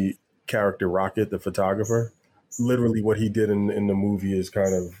with the character Rocket, the photographer. Literally what he did in the movie is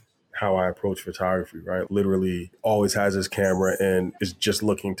kind of how I approach photography, right? Literally always has his camera and is just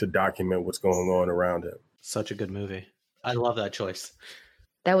looking to document what's going on around him. Such a good movie. I love that choice.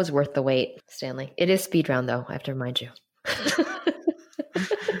 That was worth the wait, Stanley. It is speed round, though, I have to remind you.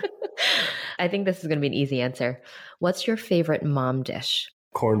 I think this is going to be an easy answer. What's your favorite mom dish?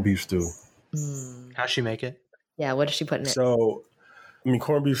 Corned beef stew. How's she make it? Yeah, what does she put in it? So,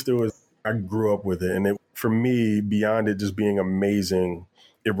 corned beef stew I grew up with it. And for me, beyond it just being amazing,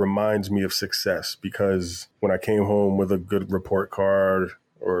 it reminds me of success because when I came home with a good report card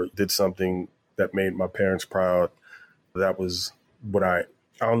or did something that made my parents proud, that was what I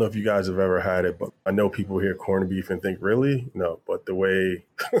don't know if you guys have ever had it, but I know people hear corned beef and think, really? No, but the way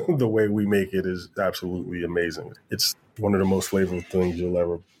we make it is absolutely amazing. It's one of the most flavorful things you'll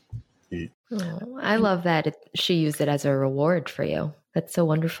ever eat. Oh, I love that she used it as a reward for you. That's so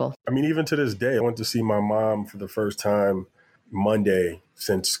wonderful. Even to this day, I went to see my mom for the first time Monday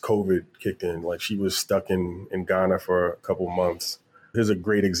since COVID kicked in. Like she was stuck in Ghana for a couple months. Here's a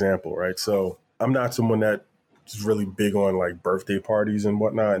great example, right? So I'm not someone that is really big on like birthday parties and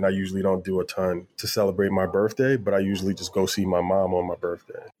whatnot. And I usually don't do a ton to celebrate my birthday, but I usually just go see my mom on my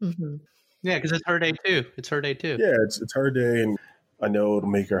birthday. Mm-hmm. Yeah, because it's her day too. Yeah, it's her day and I know it'll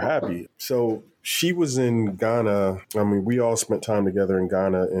make her happy. So she was in Ghana. We all spent time together in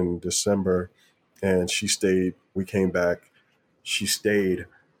Ghana in December and she stayed. We came back. She stayed.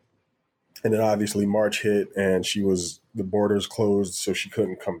 And then obviously March hit and the borders closed, so she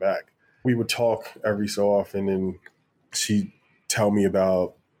couldn't come back. We would talk every so often and she'd tell me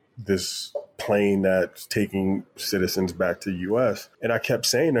about this plane that's taking citizens back to the U.S. And I kept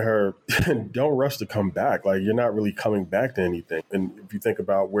saying to her, don't rush to come back. Like, you're not really coming back to anything. And if you think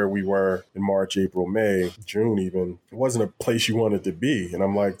about where we were in March, April, May, June even, it wasn't a place you wanted to be. And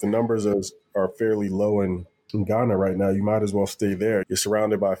I'm like, the numbers are fairly low in Ghana right now. You might as well stay there. You're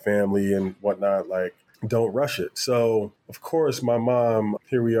surrounded by family and whatnot. Like, don't rush it. So, of course, my mom,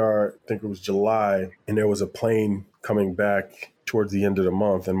 here we are, I think it was July, and there was a plane coming back towards the end of the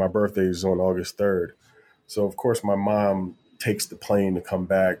month, and my birthday is on August 3rd. So, of course, my mom takes the plane to come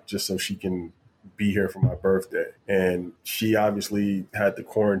back just so she can be here for my birthday. And she obviously had the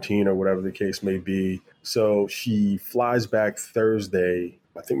quarantine or whatever the case may be. So she flies back Thursday.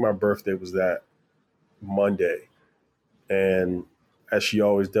 I think my birthday was that Monday. And as she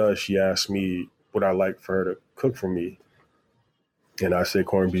always does, she asked me what I like for her to cook for me. And I say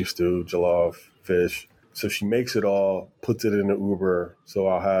corned beef stew, jollof, fish. So she makes it all, puts it in the Uber, so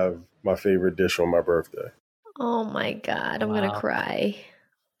I'll have my favorite dish on my birthday. Oh my God, I'm going to cry.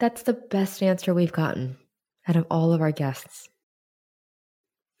 That's the best answer we've gotten out of all of our guests.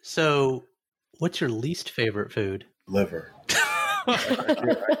 So what's your least favorite food? Liver.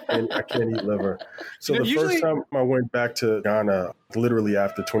 I can't eat liver. So the first time I went back to Ghana, literally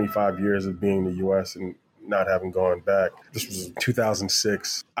after 25 years of being in the U.S. and not having gone back, this was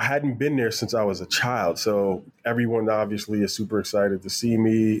 2006. I hadn't been there since I was a child. So everyone obviously is super excited to see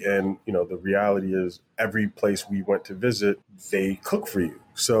me. And, the reality is every place we went to visit, they cook for you.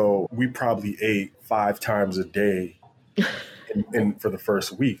 So we probably ate 5 times a day for the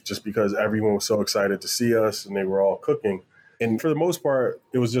first week, just because everyone was so excited to see us and they were all cooking. And for the most part,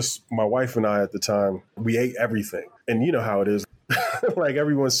 it was just my wife and I at the time. We ate everything. And you know how it is. Like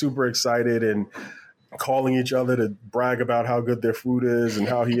everyone's super excited and calling each other to brag about how good their food is and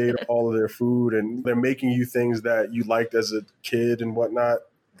how he ate all of their food. And they're making you things that you liked as a kid and whatnot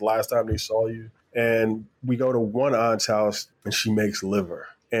the last time they saw you. And we go to one aunt's house and she makes liver.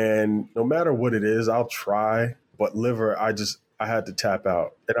 And no matter what it is, I'll try. But liver, I had to tap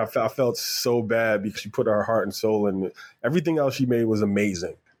out. And I felt so bad because she put her heart and soul in it. Everything else she made was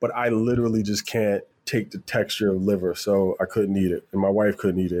amazing. But I literally just can't take the texture of liver. So I couldn't eat it. And my wife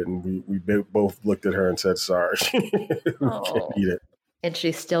couldn't eat it. And we both looked at her and said, sorry, we can't eat it. And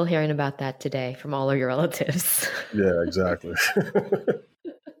she's still hearing about that today from all of your relatives. Yeah, exactly.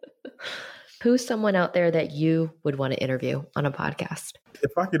 Who's someone out there that you would want to interview on a podcast?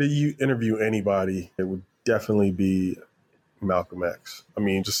 If I could interview anybody, it would definitely be Malcolm X. I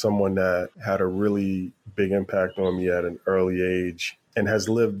mean, just someone that had a really big impact on me at an early age and has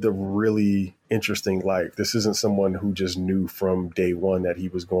lived a really interesting life. This isn't someone who just knew from day one that he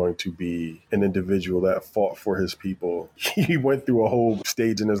was going to be an individual that fought for his people. He went through a whole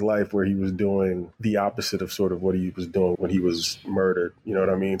stage in his life where he was doing the opposite of sort of what he was doing when he was murdered. You know what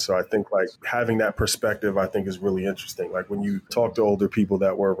I mean? So I think like having that perspective, I think is really interesting. Like when you talk to older people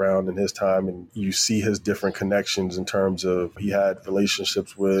that were around in his time and you see his different connections in terms of he had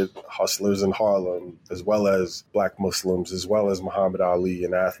relationships with hustlers in Harlem, as well as Black Muslims, as well as Muhammad Ali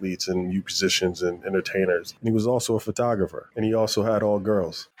and athletes and musicians and entertainers. And he was also a photographer and he also had all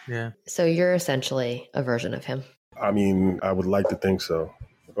girls. Yeah. So you're essentially a version of him. I mean, I would like to think so,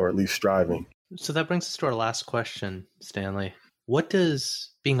 or at least striving. So that brings us to our last question, Stanley. What does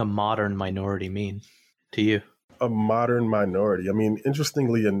being a modern minority mean to you? A modern minority. I mean,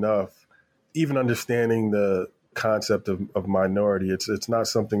 interestingly enough, even understanding the concept of minority, it's not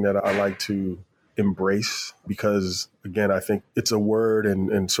something that I like to embrace because, again, I think it's a word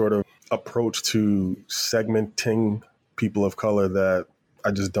and sort of approach to segmenting people of color that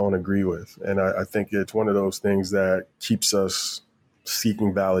I just don't agree with. And I think it's one of those things that keeps us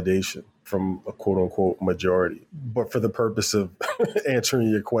seeking validation from a quote unquote majority. But for the purpose of answering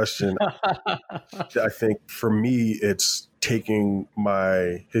your question, I think for me, it's taking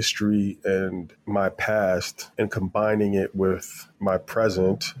my history and my past and combining it with my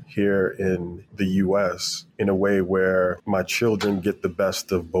present here in the US in a way where my children get the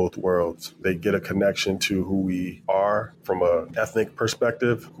best of both worlds. They get a connection to who we are from an ethnic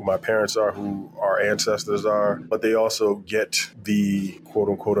perspective, who my parents are, who our ancestors are, but they also get the quote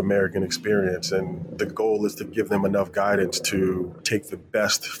unquote American experience. And the goal is to give them enough guidance to take the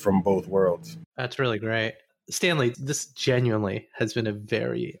best from both worlds. That's really great. Stanley, this genuinely has been a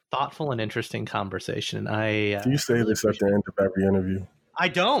very thoughtful and interesting conversation. Do you say this at the end of every interview? I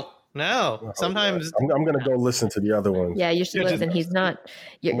don't. No. Oh, sometimes I'm going to go listen to the other ones. Yeah, you should listen. He's not.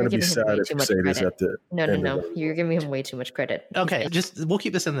 I'm going to be sad if you say this at the No. You're giving him way too much credit. Okay, we'll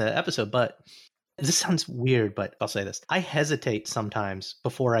keep this in the episode, but this sounds weird, but I'll say this. I hesitate sometimes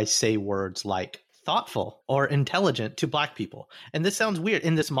before I say words like thoughtful or intelligent to Black people. And this sounds weird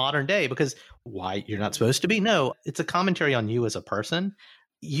in this modern day because why you're not supposed to be? No, it's a commentary on you as a person.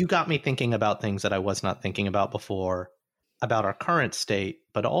 You got me thinking about things that I was not thinking about before, about our current state,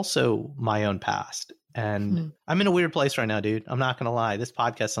 but also my own past. And I'm in a weird place right now, dude. I'm not going to lie. This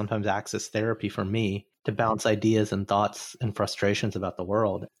podcast sometimes acts as therapy for me to bounce ideas and thoughts and frustrations about the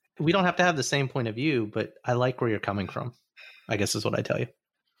world. We don't have to have the same point of view, but I like where you're coming from, I guess is what I tell you.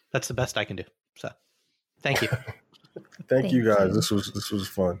 That's the best I can do. So thank you. Thank you guys. This was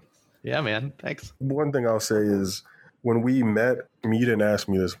fun. Yeah, man. Thanks. One thing I'll say is when we met, I mean, you didn't ask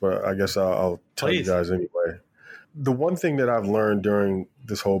me this, but I guess I'll tell you guys anyway. The one thing that I've learned during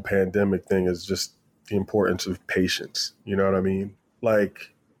this whole pandemic thing is just the importance of patience. You know what I mean?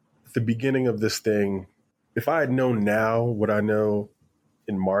 Like at the beginning of this thing, if I had known now what I know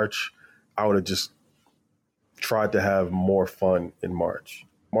in March, I would have just tried to have more fun in March.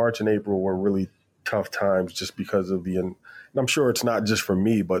 March and April were really tough times just because of and I'm sure it's not just for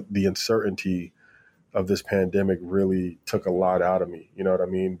me, but the uncertainty of this pandemic really took a lot out of me. You know what I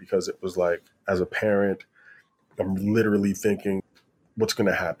mean? Because it was like, as a parent, I'm literally thinking, what's going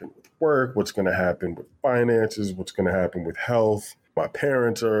to happen with work? What's going to happen with finances? What's going to happen with health? My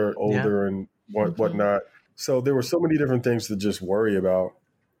parents are older and whatnot. So there were so many different things to just worry about.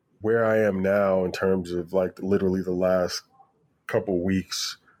 Where I am now in terms of like literally the last couple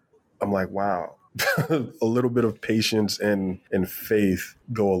weeks, I'm like, wow, a little bit of patience and faith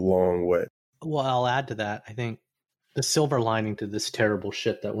go a long way. Well, I'll add to that. I think the silver lining to this terrible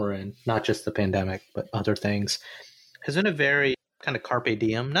shit that we're in, not just the pandemic, but other things, has been a very kind of carpe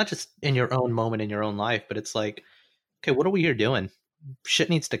diem, not just in your own moment in your own life, but it's like, okay, what are we here doing? Shit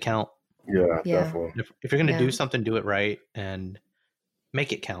needs to count. Yeah. Definitely. If you're going to do something, do it right and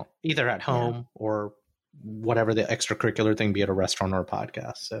make it count, either at home or whatever the extracurricular thing, be it a restaurant or a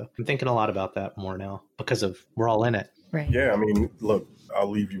podcast. So I'm thinking a lot about that more now because we're all in it. Right. Yeah, I mean, look, I'll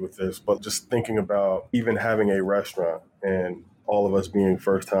leave you with this, but just thinking about even having a restaurant and all of us being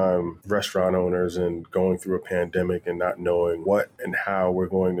first-time restaurant owners and going through a pandemic and not knowing what and how we're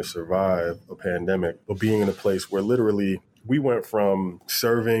going to survive a pandemic, but being in a place where literally we went from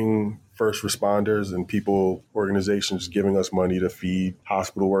serving first responders and people, organizations giving us money to feed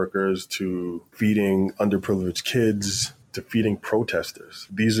hospital workers, to feeding underprivileged kids, to feeding protesters.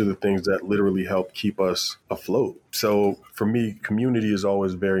 These are the things that literally help keep us afloat. So for me, community is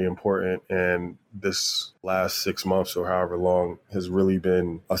always very important. And this last 6 months or however long has really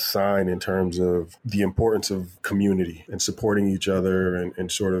been a sign in terms of the importance of community and supporting each other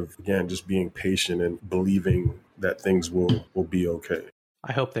and sort of, again, just being patient and believing that things will be okay.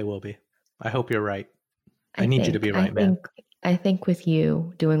 I hope they will be. I hope you're right. I need you to be right, man. I think with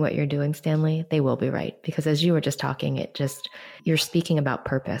you doing what you're doing, Stanley, they will be right. Because as you were just talking, you're speaking about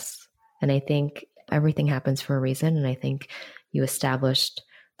purpose. And I think everything happens for a reason. And I think you established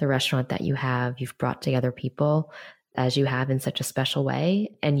the restaurant that you have. You've brought together people as you have in such a special way.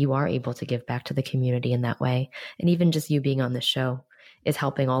 And you are able to give back to the community in that way. And even just you being on the show is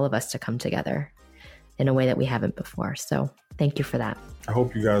helping all of us to come together in a way that we haven't before. So thank you for that. I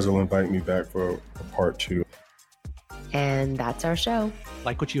hope you guys will invite me back for a part 2. And that's our show.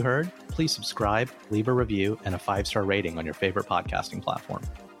 Like what you heard? Please subscribe, leave a review, and a 5-star rating on your favorite podcasting platform.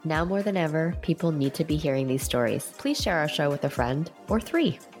 Now more than ever, people need to be hearing these stories. Please share our show with a friend or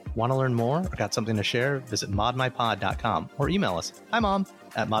 3. Want to learn more or got something to share? Visit modmypod.com or email us,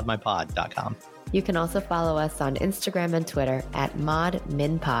 himom@modmypod.com. You can also follow us on Instagram and Twitter at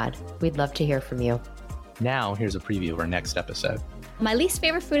modminpod. We'd love to hear from you. Now, here's a preview of our next episode. My least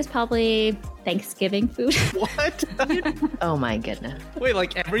favorite food is probably Thanksgiving food. What? Oh my goodness. Wait,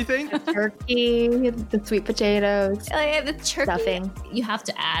 like everything? Turkey, the sweet potatoes, The turkey, stuffing. You have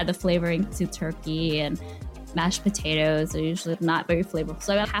to add the flavoring to turkey, and mashed potatoes are usually not very flavorful.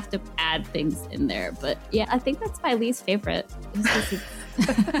 So I have to add things in there. But yeah, I think that's my least favorite.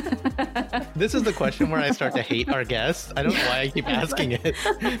 This is the question where I start to hate our guests. I don't know why I keep asking it.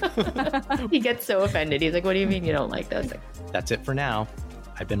 He gets so offended. He's like, what do you mean you don't like those? That's it for now.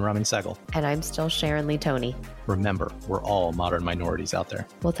 I've been Ramin Segal. And I'm still Sharon Lee Tony. Remember, we're all modern minorities out there.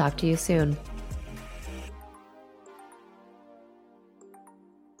 We'll talk to you soon.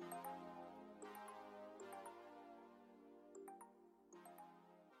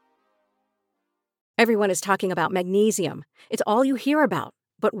 Everyone is talking about magnesium. It's all you hear about.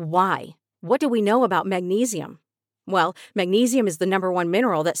 But why? What do we know about magnesium? Well, magnesium is the #1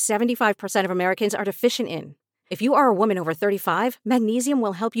 mineral that 75% of Americans are deficient in. If you are a woman over 35, magnesium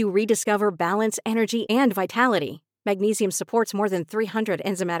will help you rediscover balance, energy, and vitality. Magnesium supports more than 300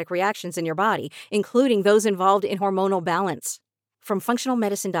 enzymatic reactions in your body, including those involved in hormonal balance. From functional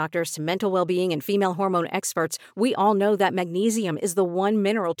medicine doctors to mental well-being and female hormone experts, we all know that magnesium is the one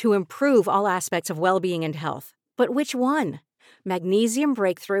mineral to improve all aspects of well-being and health. But which one? Magnesium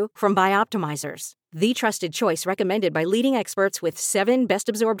Breakthrough from Bioptimizers, the trusted choice recommended by leading experts with 7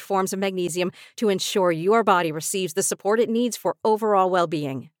 best-absorbed forms of magnesium to ensure your body receives the support it needs for overall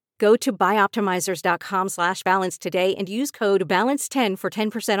well-being. Go to bioptimizers.com/balance today and use code BALANCE10 for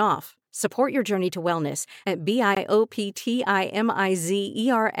 10% off. Support your journey to wellness at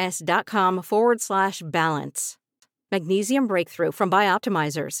bioptimizers.com/balance. Magnesium Breakthrough from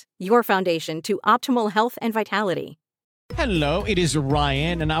Bioptimizers, your foundation to optimal health and vitality. Hello, it is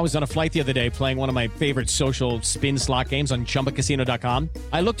Ryan, and I was on a flight the other day playing one of my favorite social spin slot games on ChumbaCasino.com.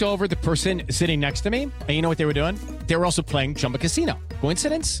 I looked over at the person sitting next to me, and you know what they were doing? They were also playing Chumba Casino.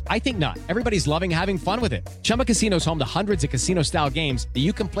 Coincidence? I think not. Everybody's loving having fun with it. Chumba Casino is home to hundreds of casino-style games that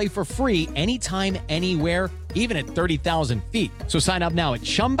you can play for free anytime, anywhere, even at 30,000 feet. So sign up now at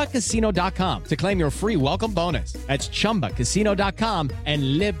ChumbaCasino.com to claim your free welcome bonus. That's ChumbaCasino.com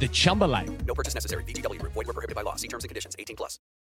and live the Chumba life. No purchase necessary. VGW. Void where prohibited by law. See terms and conditions. 18+.